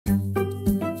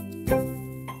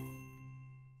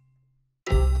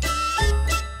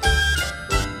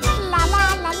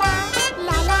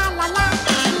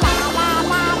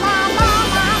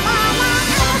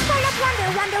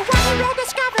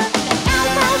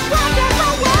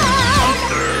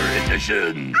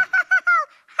Compilation.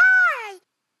 Hi!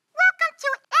 Welcome to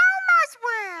Elmo's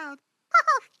world.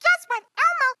 Guess what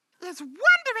Elmo is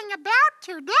wondering about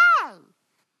today?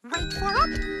 Wait for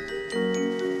it.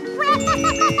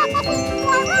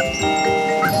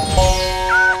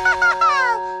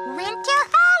 Winter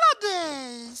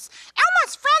holidays.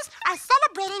 Elmo's friends are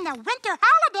celebrating the winter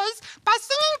holidays by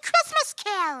singing Christmas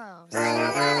carols.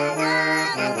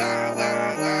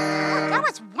 That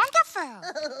was wonderful.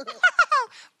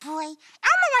 Boy,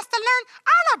 Elmo wants to learn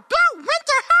all about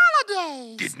winter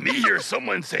holidays. Did me hear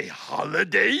someone say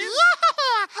holidays?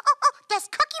 Yeah. Does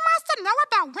Cookie Monster know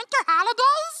about winter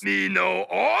holidays? Me know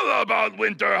all about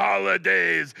winter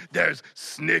holidays. There's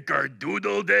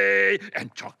Snickerdoodle Day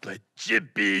and Chocolate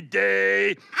Chippy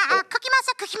Day. Cookie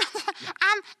Monster.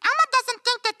 Elmo doesn't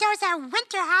think that those are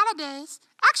winter holidays.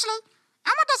 Actually,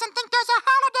 Elmo doesn't think those are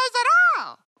holidays at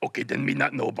all. Okay, then me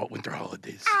not know about winter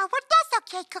holidays. Well, that's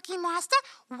okay, Cookie Monster.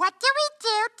 What do we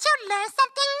do to learn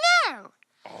something new?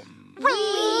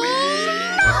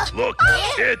 Look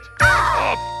it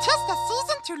up. 'Tis the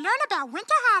season to learn about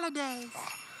winter holidays.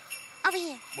 Over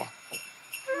here.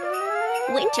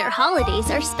 Winter holidays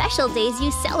are special days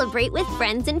you celebrate with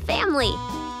friends and family.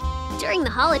 During the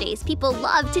holidays, people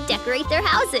love to decorate their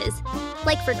houses.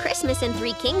 Like for Christmas and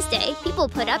Three Kings Day, people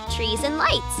put up trees and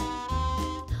lights.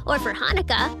 Or for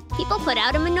Hanukkah, people put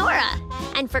out a menorah.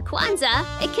 And for Kwanzaa,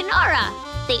 a kinara.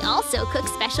 They also cook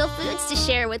special foods to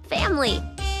share with family.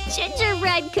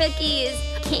 Gingerbread cookies,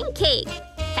 king cake.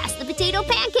 Pass the potato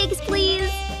pancakes,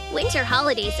 please. Winter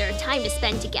holidays are a time to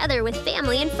spend together with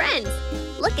family and friends.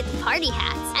 Look at the party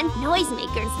hats and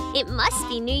noisemakers. It must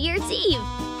be New Year's Eve.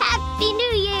 Happy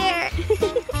New Year!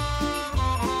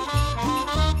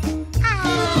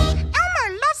 Elmo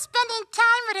loves spending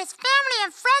time with his family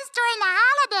and friends during the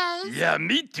holidays. Yeah,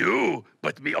 me too.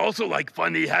 But me also like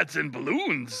funny hats and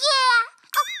balloons. Yeah.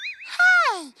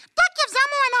 Hey, that gives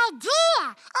Elmo an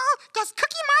idea. Does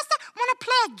Cookie Monster want to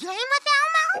play a game with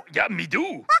Elmo? Oh, yeah, me do.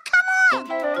 Well, come on.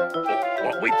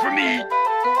 Oh, wait for me.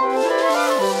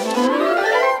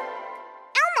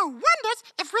 Elmo wonders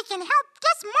if we can help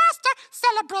this monster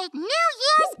celebrate New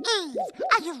Year's Eve.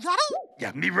 Are you ready?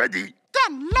 Yeah, me ready.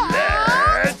 Then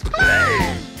Let's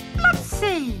play. Let's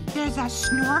see. There's a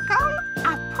snorkel,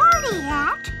 a party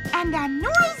hat, and a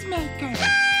noisemaker.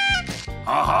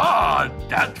 Aha,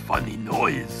 that funny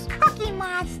noise. Cookie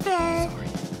Monster. Sorry.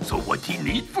 So what he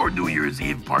need for New Year's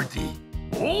Eve party?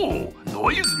 Oh,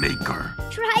 noisemaker.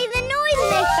 Try the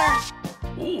noisemaker.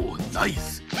 Oh,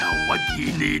 nice. Now what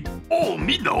he need? Oh,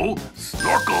 me know.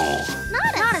 Snorkel.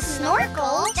 Not a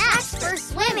snorkel. That's for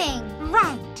swimming.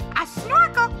 Right. A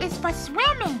snorkel is for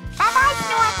swimming. Bye-bye,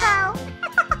 snorkel.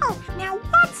 Now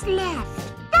what's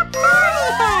left? The party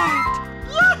hat.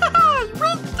 Yay! We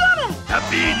did it!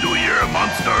 Happy New Year,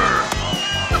 monster.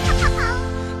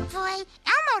 Boy,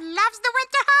 Elmo loves the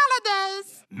winter holidays.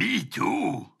 Me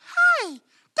too. Hey,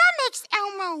 that makes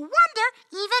Elmo wonder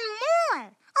even more.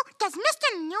 Does Mr.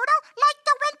 Noodle like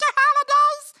the winter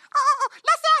holidays?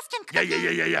 Let's ask him.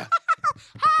 Yeah.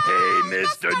 Hey,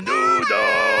 Mr.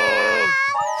 Noodle.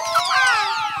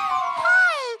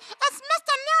 Hey, it's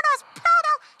Mr. Noodle's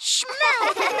poodle,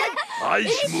 Schmoodle. Hi,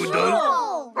 Schmoodle.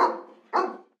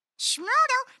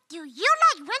 Schmoodle, do you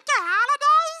like winter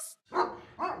holidays?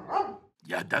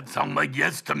 Yeah, that sounds like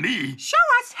yes to me. Show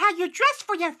us how you dress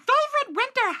for your favorite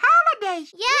winter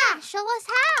holidays. Yeah, show us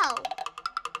how.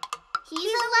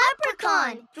 He's a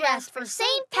leprechaun, dressed for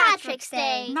St. Patrick's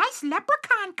Day. Nice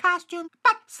leprechaun costume,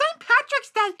 but St.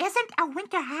 Patrick's Day isn't a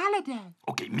winter holiday.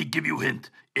 Okay, me give you hint.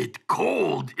 It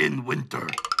cold in winter.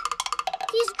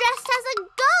 He's dressed as a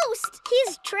ghost.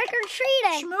 He's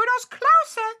trick-or-treating. Schmoodle's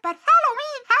closer, but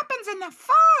Halloween happens in the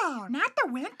fall, not the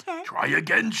winter. Try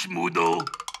again, Schmoodle.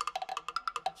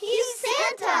 He's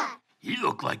Santa. He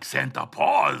look like Santa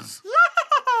Paws.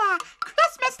 Yeah!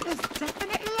 Christmas is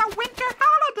definitely a winter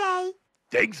holiday.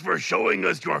 Thanks for showing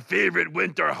us your favorite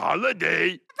winter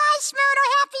holiday. Bye, Schmoodle.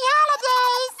 Happy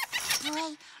holidays.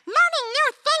 Boy, learning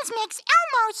new things makes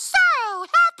Elmo so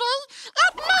happy.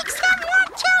 It makes him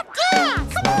want to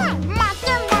dance. Come on.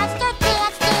 Monster, monster,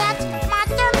 dance, dance.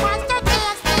 Monster, monster,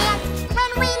 dance, dance.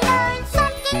 When we learn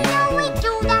something new, we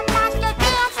do the monster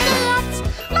dance, dance.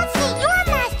 Let's see your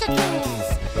monster dance.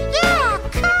 Yeah,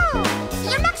 cool. See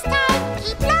you next time.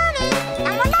 Keep learning.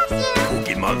 Elmo loves you.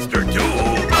 Cookie Monster too.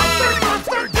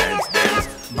 Monster, dance, dance.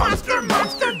 Monster,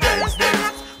 dance,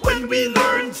 dance. When we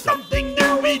learn something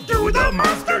new, we do the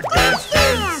monster dance,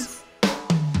 dance.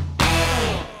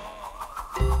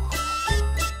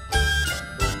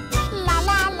 La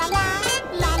la la la,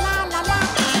 la la la la,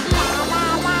 la la la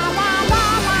la la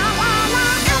la la la.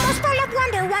 Elmo's full of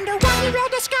wonder, what he will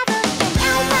discover in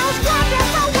Elmo's world.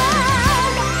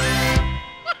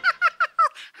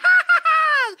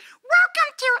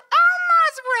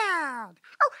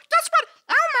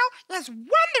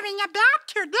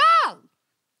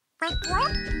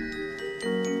 Celebrations!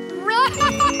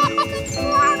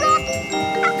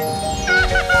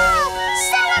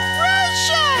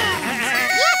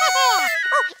 Yeah!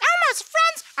 Oh, Elmo's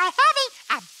friends are having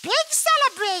a big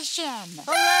celebration.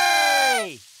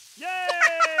 Hooray!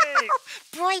 Yay!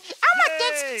 Boy, Elmo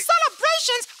thinks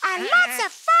celebrations are lots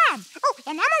of fun. Oh,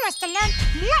 and Elmo wants to learn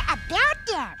more about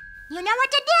them. You know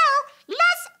what to do?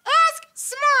 Let's ask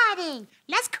Smarty.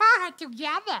 Let's call her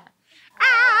together.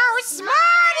 Oh, Smarty!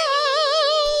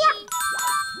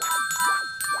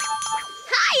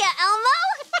 Hiya, Elmo!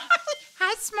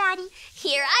 Hi, Smarty.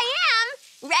 Here I am,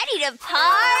 ready to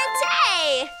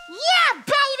party! Yeah,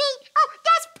 baby! Oh,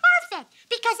 that's perfect,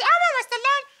 because Elmo wants to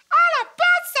learn all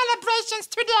about celebrations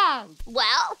today.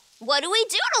 Well, what do we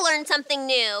do to learn something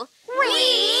new?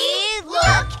 We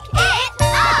look it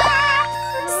up!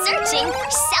 Searching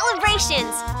for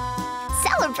celebrations.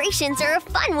 Celebrations are a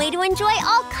fun way to enjoy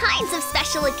all kinds of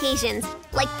special occasions,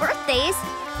 like birthdays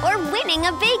or winning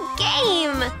a big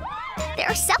game. There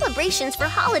are celebrations for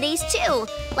holidays too,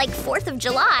 like 4th of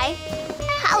July,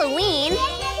 Halloween,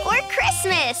 or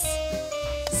Christmas.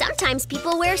 Sometimes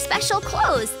people wear special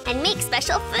clothes and make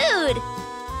special food.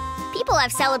 People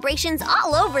have celebrations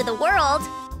all over the world.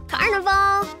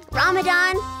 Carnival,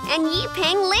 Ramadan, and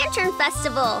Yiping Lantern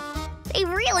Festival. They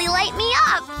really light me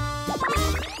up.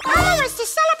 Elmo wants to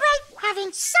celebrate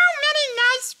having so many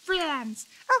nice friends.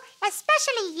 Oh,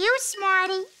 especially you,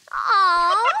 Smarty.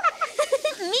 Aw,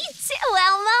 me too,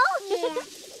 Elmo. Yeah.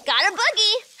 Got a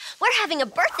boogie. We're having a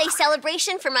birthday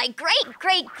celebration for my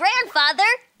great-great-grandfather,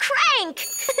 Crank.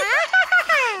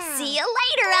 See you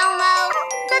later, Elmo.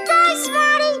 Bye-bye,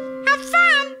 Smarty. Have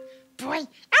fun. Boy,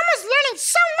 Elmo's learning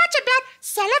so much about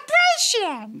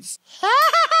celebrations.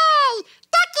 Hey,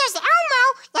 that gives Elmo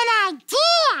an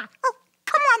idea. Oh,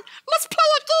 come on, let's play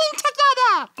a game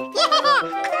together. Yeah, come on.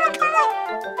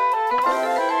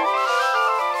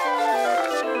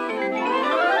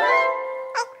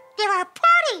 Oh, there are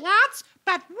party hats,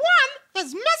 but one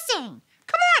is missing.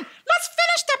 Come on, let's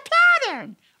finish the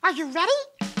pattern. Are you ready?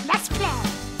 Let's play.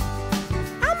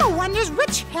 Elmo wonders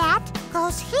which hat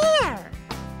goes here.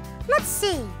 Let's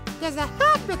see. There's a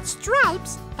hat with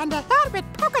stripes and a hat with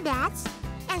polka dots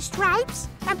and stripes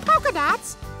and polka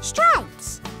dots,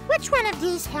 stripes. Which one of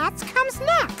these hats comes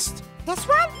next? This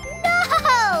one?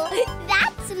 No,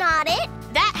 that's not it.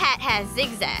 That hat has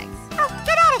zigzags. Oh,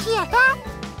 get out of here, hat.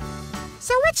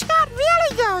 So which hat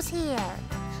really goes here?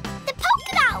 The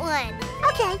polka dot one.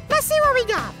 Okay, let's see what we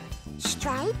got.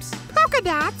 Stripes, polka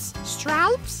dots,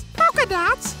 stripes, polka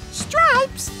dots,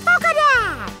 stripes, polka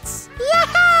dots.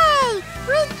 Yay!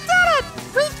 We did it!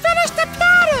 We finished the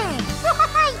pattern!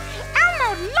 Elmo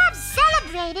loves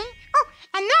celebrating. Oh,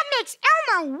 and that makes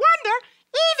Elmo wonder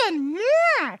even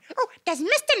more. Oh, does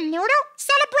Mr. Noodle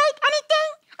celebrate anything?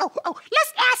 Oh,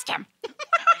 let's ask him.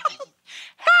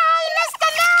 Hey, Mr.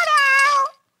 Noodle!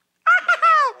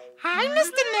 Oh, hi,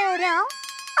 Mr. Noodle.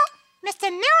 Oh, Mr.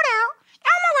 Noodle,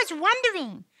 Elmo was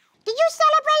wondering, do you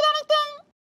celebrate anything?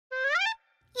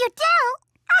 You do?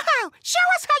 Oh, show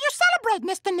us how you celebrate,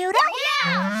 Mr. Noodle.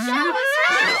 Yeah, show us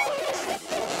how.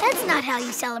 That's not how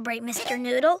you celebrate, Mr.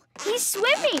 Noodle. He's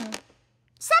swimming.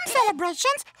 Some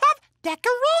celebrations have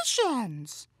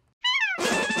decorations. He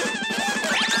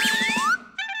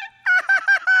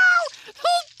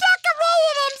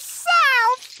decorated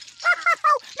himself!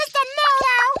 Mr.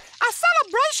 Noodle, a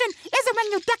celebration isn't when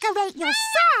you decorate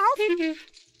yourself.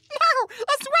 No,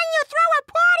 it's when you throw a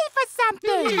party for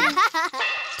something.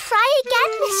 Try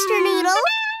again, Mr. Noodle.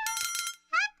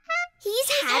 He's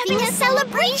having a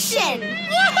celebration.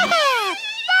 Yeah,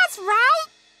 that's right.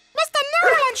 Mr.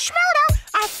 Noodle and Schmoodle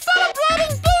are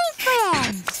celebrating being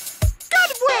friends.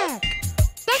 Good work.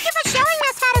 Thank you for showing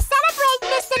us how to celebrate,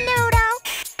 Mr. Noodle.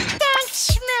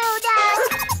 Thanks, Schmoodle.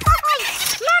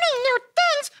 Learning new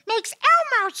things makes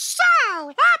Elmo so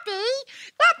happy.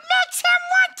 That makes him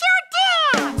want to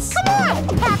dance. Come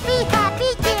on. Happy,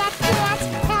 happy, dance, dance.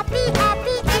 Happy,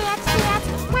 happy, dance, dance.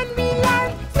 When we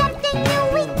learn something new,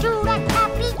 we do that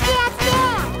happy dance,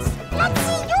 dance. Let's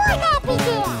see your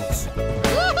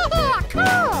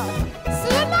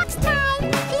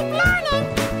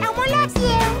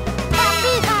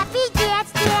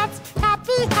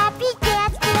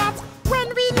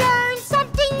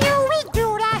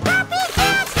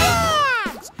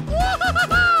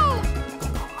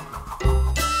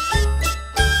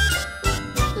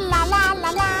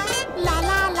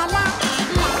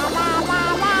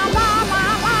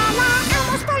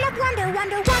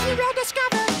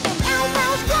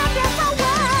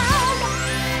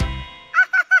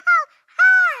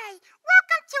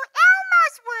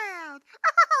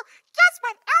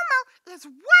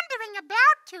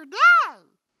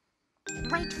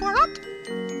Wait for it.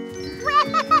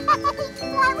 Wait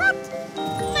for it.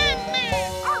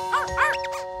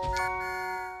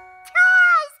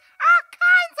 Toys! All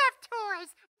kinds of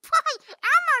toys. Boy,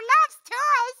 Elmo loves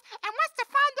toys and wants to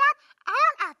find out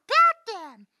all about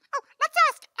them. Oh, let's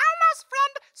ask Elmo's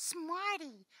friend,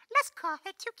 Smarty. Let's call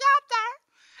her together.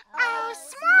 Oh,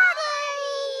 Smarty!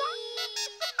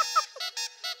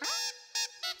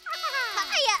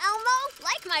 Hiya, Elmo.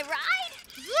 Like my ride?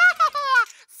 Yeah!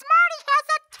 Smarty has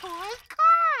a toy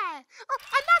car. Oh,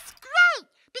 and that's great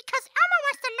because Elmo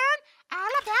wants to learn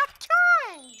all about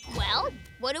toys. Well,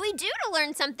 what do we do to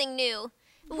learn something new?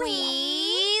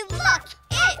 We look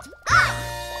it up!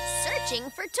 Searching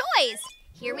for toys.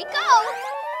 Here we go.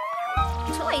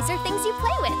 Toys are things you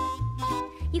play with.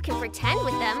 You can pretend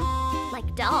with them,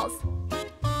 like dolls.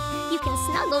 You can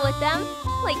snuggle with them,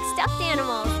 like stuffed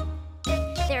animals.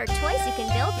 There are toys you can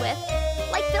build with,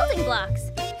 like building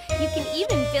blocks. You can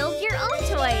even build your own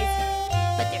toys.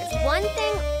 But there's one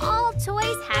thing all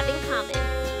toys have in common.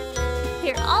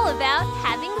 They're all about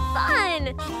having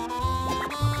fun.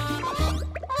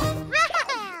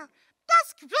 Wow!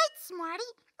 That's great,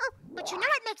 Smarty. Oh, but you know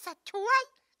what makes a toy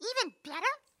even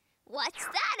better? What's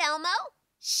that, Elmo?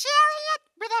 Sharing it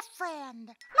with a friend,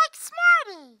 like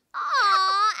Smarty.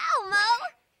 Aw, Elmo,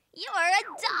 you're a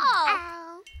doll.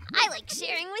 Oh, I like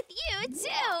sharing with you, too.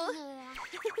 yeah.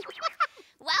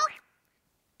 Well,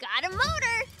 got a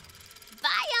motor.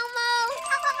 Bye, Elmo.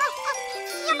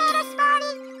 See you later,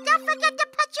 Smarty. Don't forget to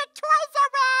put your toys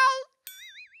away.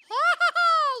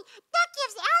 Hey, that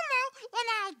gives Elmo an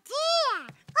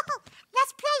idea.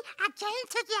 Let's play a game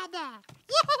together.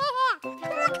 Yeah, come on.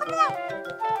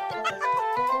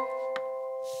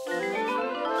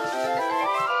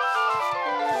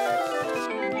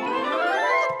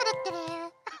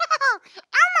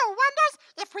 Elmo wonders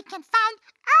if we can find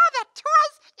all the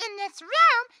toys in this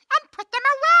room and put them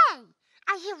away.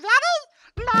 Are you ready?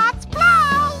 Let's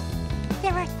play!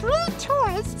 There are 3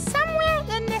 toys somewhere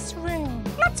in this room.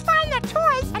 Let's find the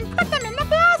toys and put them in the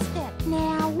basket.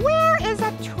 Now, where is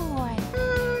a toy?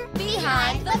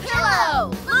 Behind the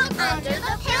pillow. Look under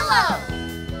the pillow.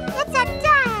 It's a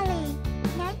dolly.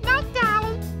 Night-night,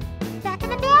 dolly. Back in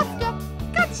the basket.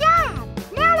 Good job.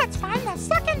 Now let's find the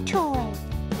second toy.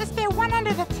 Is there one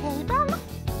under the table?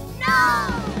 No.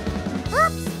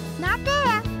 Oops, not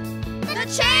there. The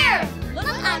chair.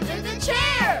 Look under the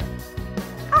chair.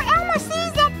 Oh, Elmo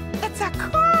sees it. It's a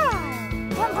car.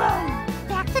 Boom, boom.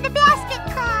 Back to the basket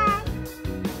car.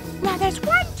 Now there's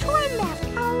one toy left.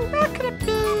 Oh, where could it be?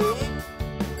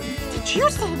 Did you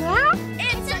say that?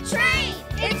 It's a train.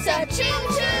 It's a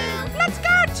choo-choo. Let's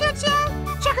go, choo-choo.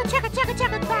 Chugga, chugga, chugga,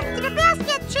 chugga. Back to the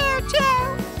basket,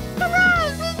 choo-choo. Hooray,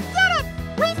 we did it.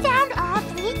 We found all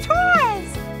 3 toys.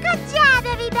 Good job,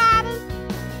 everybody.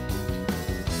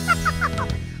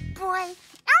 Boy,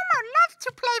 Elmo loves to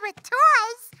play with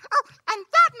toys. Oh, and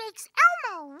that makes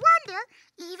Elmo wonder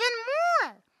even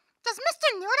more. Does Mr.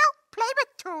 Noodle play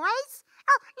with toys?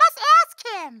 Oh, let's ask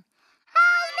him.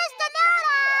 Hi, Mr.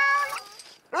 Noodle.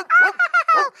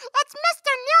 Oh, it's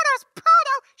Mr. Noodle's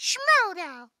poodle,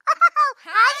 Schmoodle. Oh,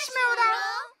 hi,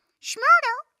 Schmoodle.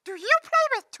 Schmoodle, do you play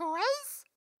with toys?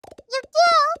 You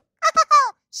do?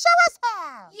 Show us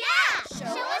how. Yeah,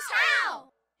 show us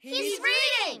how. He's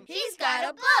reading. He's got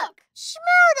a book.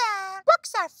 Schmoodle.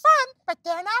 Books are fun, but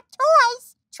they're not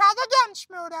toys. Try again,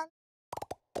 Schmoodle.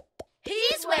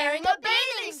 He's wearing a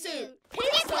bathing suit.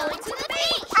 He's going to the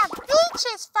beach. A beach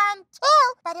is fun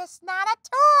too, but it's not a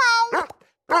toy.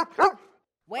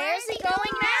 Where's he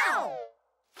going now?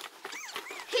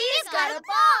 He's got a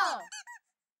ball.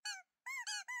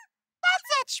 That's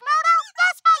it, Schmoodle.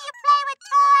 That's how you play with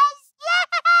toys. Yay,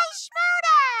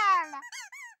 Schmoodle!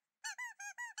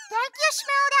 Thank you,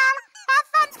 Schmoodle. Have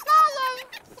fun playing.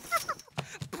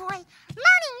 Boy,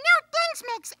 learning new things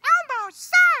makes Elmo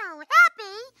so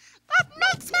happy. It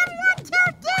makes him want to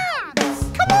dance.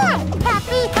 Come on.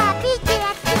 Happy, happy,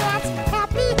 dance, dance.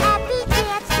 Happy, happy,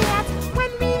 dance, dance.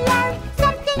 When we learn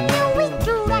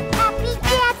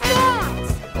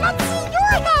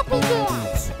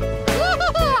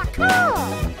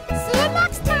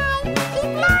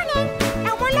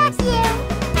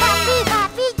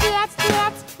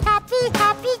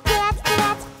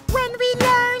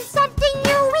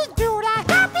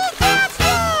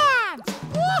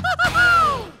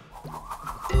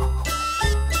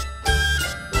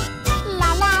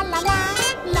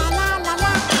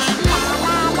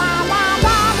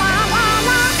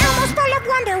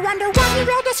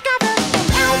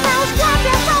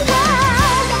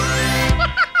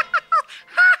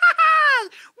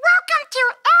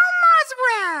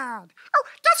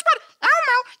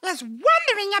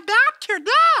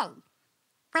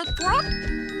Wait for it.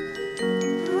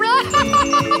 Wait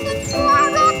for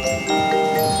it.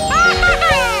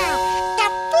 The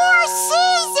 4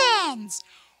 seasons.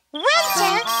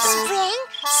 Winter, spring,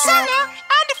 summer,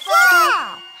 and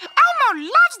fall. Elmo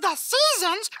loves the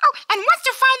seasons. Oh, and wants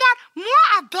to find out more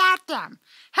about them.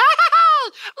 Hey,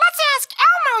 let's ask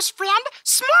Elmo's friend,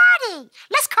 Smarty.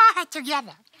 Let's call her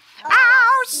together.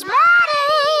 Oh, Smarty!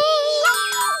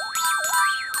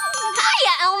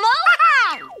 Hiya, Elmo!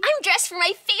 Hi! I'm dressed for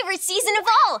my favorite season of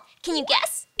all. Can you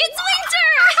guess? It's winter!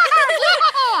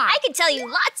 Yeah. I could tell you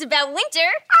lots about winter.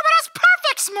 Oh, but that's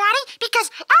perfect, Smarty, because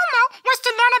Elmo wants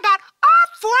to learn about all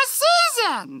 4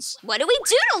 seasons. What do we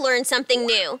do to learn something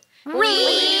new?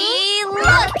 We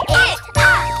look it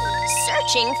up!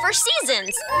 Searching for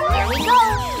seasons. Here we go.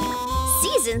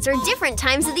 Seasons are different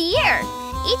times of the year.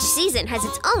 Each season has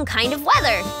its own kind of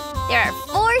weather. There are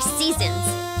 4 seasons.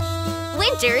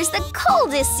 Winter is the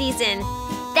coldest season.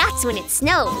 That's when it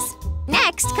snows.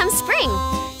 Next comes spring.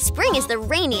 Spring is the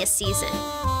rainiest season.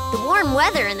 The warm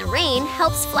weather and the rain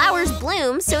helps flowers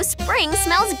bloom, so spring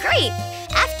smells great.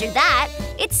 After that,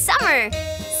 it's summer.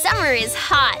 Summer is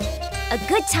hot. A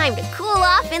good time to cool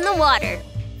off in the water.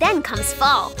 Then comes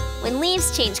fall, when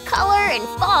leaves change color and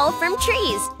fall from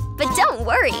trees. But don't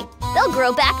worry, they'll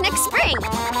grow back next spring.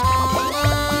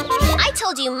 I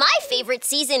told you my favorite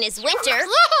season is winter.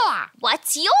 Yeah.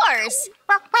 What's yours?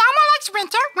 Well, Elmo likes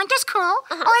winter. Winter's cool.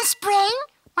 Oh, and spring.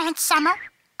 Oh, and summer.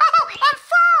 Oh, and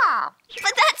fall.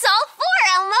 But that's all 4,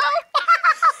 Elmo.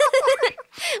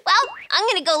 Well, I'm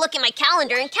gonna go look at my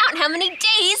calendar and count how many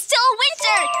days till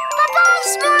winter. Bye-bye,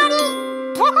 Smarty.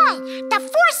 Boy, the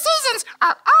 4 seasons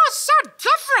are all so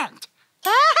different.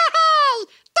 Hey,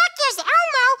 that gives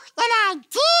Elmo an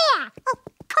idea. Oh,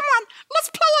 come on, let's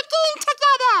play a game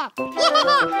together. Yeah, come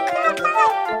on.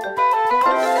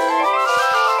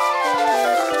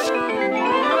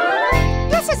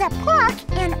 This is a park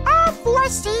in all 4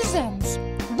 seasons.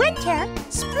 Winter,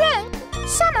 spring,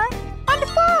 summer, and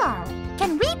fall.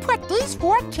 Can we put these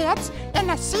 4 kids in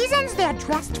the seasons they're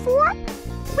dressed for?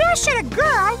 Where should a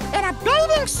girl in a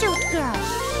bathing suit go?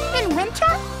 In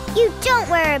winter? You don't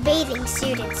wear a bathing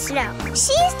suit in snow.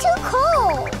 She's too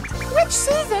cold. Which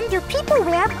season do people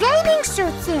wear bathing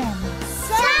suits in?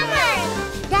 Summer.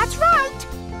 That's right.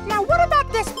 Now what about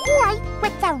this boy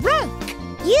with the rake?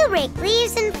 You rake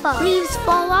leaves in fall. Leaves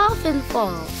fall off in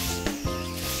fall.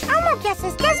 Elmo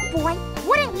guesses this boy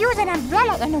wouldn't use an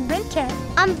umbrella in the winter.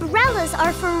 Umbrellas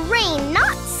are for rain,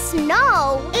 not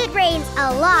snow. It rains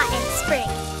a lot in spring.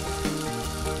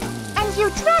 And you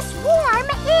dress warm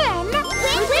in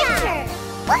Winter.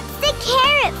 What's the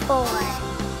carrot for?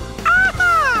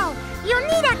 Oh! You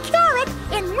need a carrot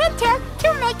in winter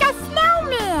to make a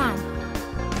snowman.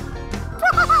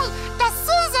 Boy, the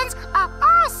seasons are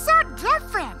all so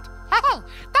different. Hey,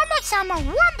 that makes Elmo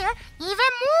wonder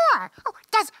even more. Oh,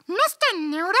 does Mr.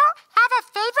 Noodle have a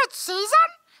favorite season?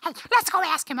 Hey, let's go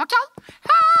ask him, okay?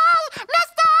 Hey,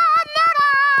 Mr. Noodle!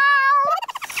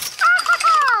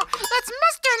 Oh, it's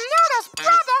Mr. Noodle's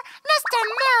brother, Mr.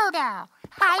 Noodle.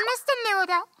 Hi, Mr.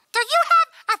 Noodle. Do you have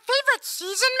a favorite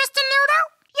season, Mr. Noodle?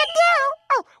 You do?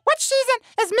 Oh, which season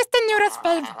is Mr. Noodle's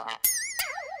favorite?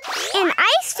 An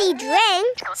icy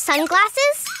drink.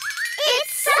 Sunglasses.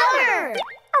 It's summer.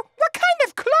 Oh, what kind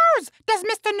of clothes does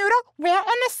Mr. Noodle wear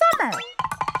in the summer?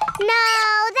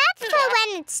 No, that's for when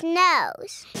it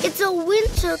snows. It's a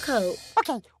winter coat.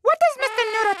 Okay, what does Mr.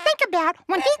 Noodle think about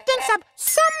when he thinks of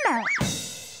summer?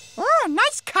 Oh,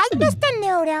 nice kite, Mr.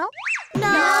 Noodle.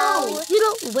 No. You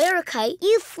don't wear a kite.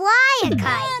 You fly a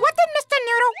kite. What did Mr.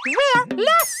 Noodle wear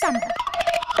last summer?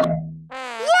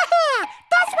 Yeah,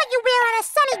 that's what you wear on a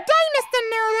sunny day, Mr.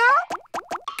 Noodle.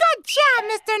 Good job,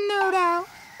 Mr. Noodle.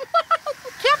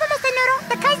 Careful, Mr. Noodle.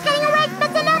 The kite's getting away,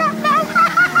 Mr. Noodle. No.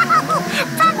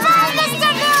 Bye-bye, Mr.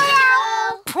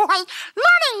 Noodle. Boy,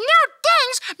 learning new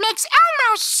things makes Elmo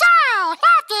so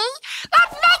happy.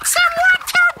 It makes him want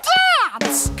to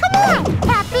dance. Come on.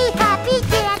 Happy, happy,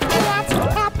 dance, dance.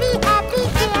 Happy, happy,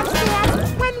 dance, dance.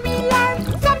 When we learn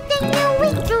something new, we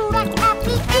do the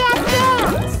happy dance,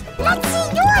 dance.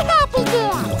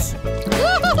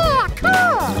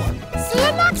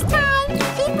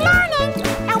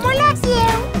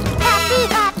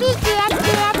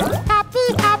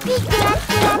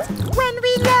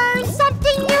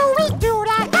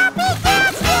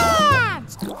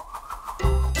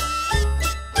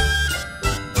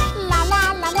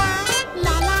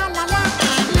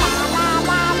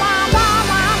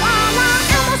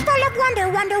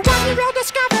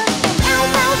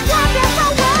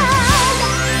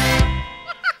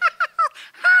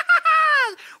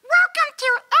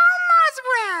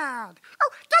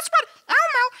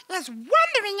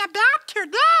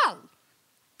 today?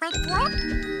 Wait for it.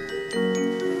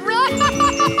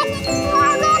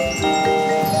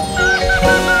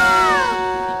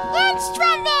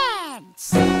 Instruments!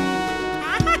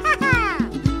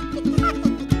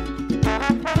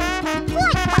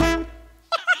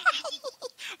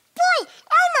 Boy,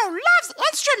 Elmo loves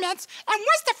instruments and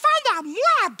wants to find out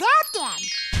more about them.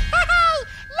 Hey,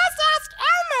 let's ask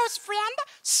Elmo's friend,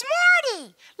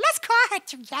 Smarty. Let's call her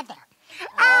together.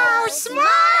 Oh, Smarty!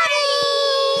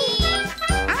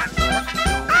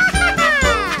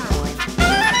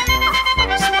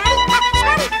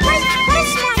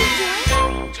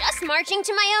 Marching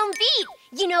to my own beat.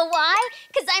 You know why?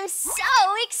 Because I'm so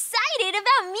excited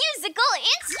about musical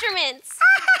instruments.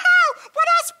 Oh, well,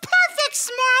 that's perfect,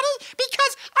 Smarty,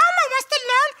 because Elmo wants to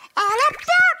learn all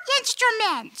about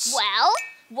instruments. Well,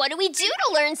 what do we do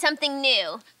to learn something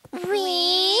new?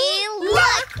 We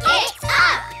look it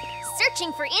up!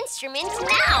 Searching for instruments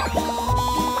now.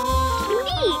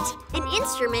 Neat! An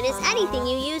instrument is anything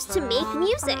you use to make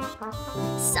music.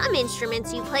 Some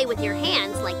instruments you play with your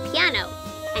hands, like piano.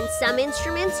 And some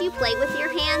instruments you play with your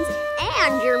hands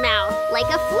and your mouth, like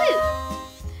a flute.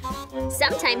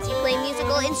 Sometimes you play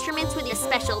musical instruments with a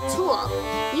special tool.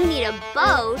 You need a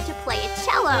bow to play a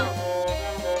cello.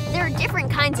 There are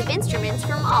different kinds of instruments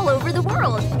from all over the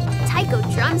world. Taiko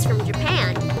drums from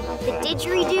Japan, the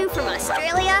didgeridoo from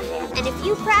Australia, and if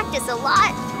you practice a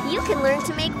lot, you can learn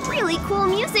to make really cool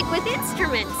music with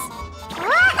instruments.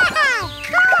 Wow,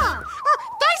 cool! Oh,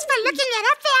 thanks for looking it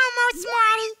up, Elmo,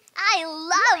 Smarty. I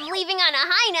love leaving on a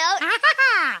high note.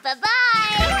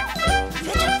 Bye-bye.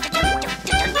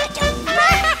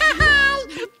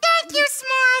 Thank you,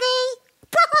 Smarty.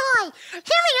 Boy,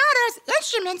 hearing all those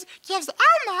instruments gives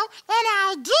Elmo an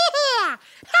idea.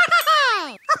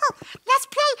 Let's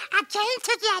play a game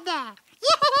together.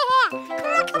 Yeah, come on.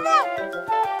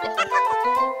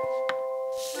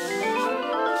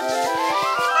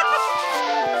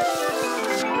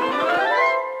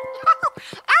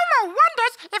 Elmo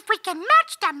wonders if we can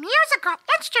match the musical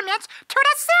instruments to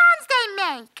the sounds they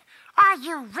make. Are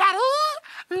you ready?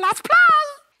 Let's play.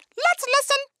 Let's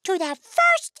listen to the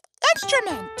first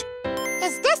instrument.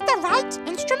 Is this the right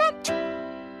instrument?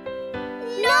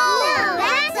 No,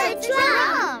 that's a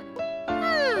drum.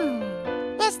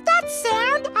 Is that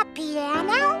sound a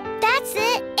piano? That's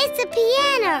it. It's a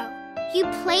piano. You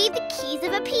play the keys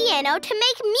of a piano to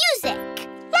make music.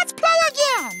 Let's play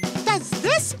again. Does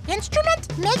this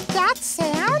instrument make that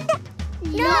sound?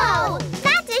 No,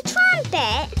 that's a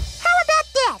trumpet. How about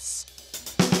this?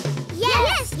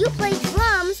 Yes, you play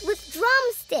drums with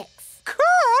drumsticks.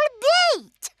 Cool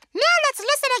beat. Now let's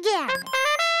listen again.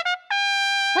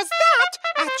 Was that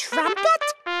a trumpet?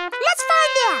 Let's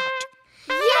find out.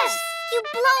 Yes, you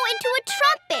blow into a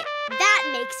trumpet. That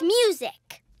makes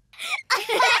music.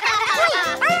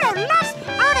 Elmo loves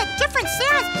all the different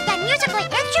sounds that musical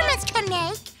instruments can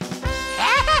make.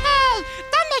 Hey,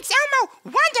 that makes Elmo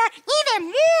wonder even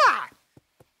more.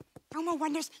 Elmo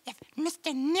wonders if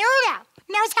Mr. Noodle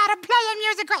knows how to play a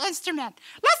musical instrument.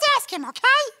 Let's ask him,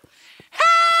 okay?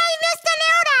 Hey, Mr.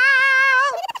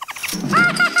 Noodle!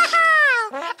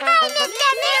 Hi, Mr.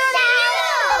 Noodle!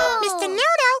 Mr.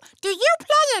 Noodle, do you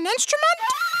play an instrument?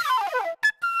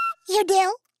 You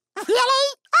do? Really?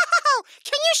 Oh,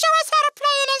 can you show us how to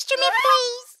play an instrument,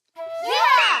 please?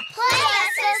 Yeah, play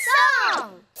us a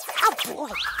song. Oh,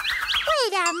 boy.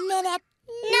 Wait a minute.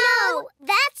 No,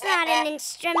 that's not an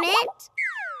instrument.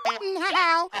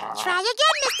 No. Try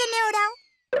again, Mr. Noodle.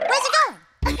 Where's he going?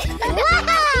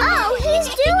 Oh, he's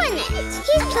doing it.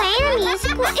 He's playing a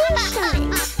musical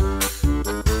instrument.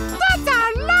 That's a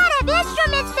lot of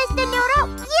instruments, Mr. Noodle.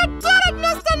 You did it,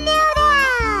 Mr. Noodle.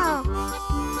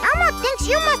 Elmo thinks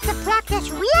you must have practiced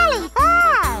really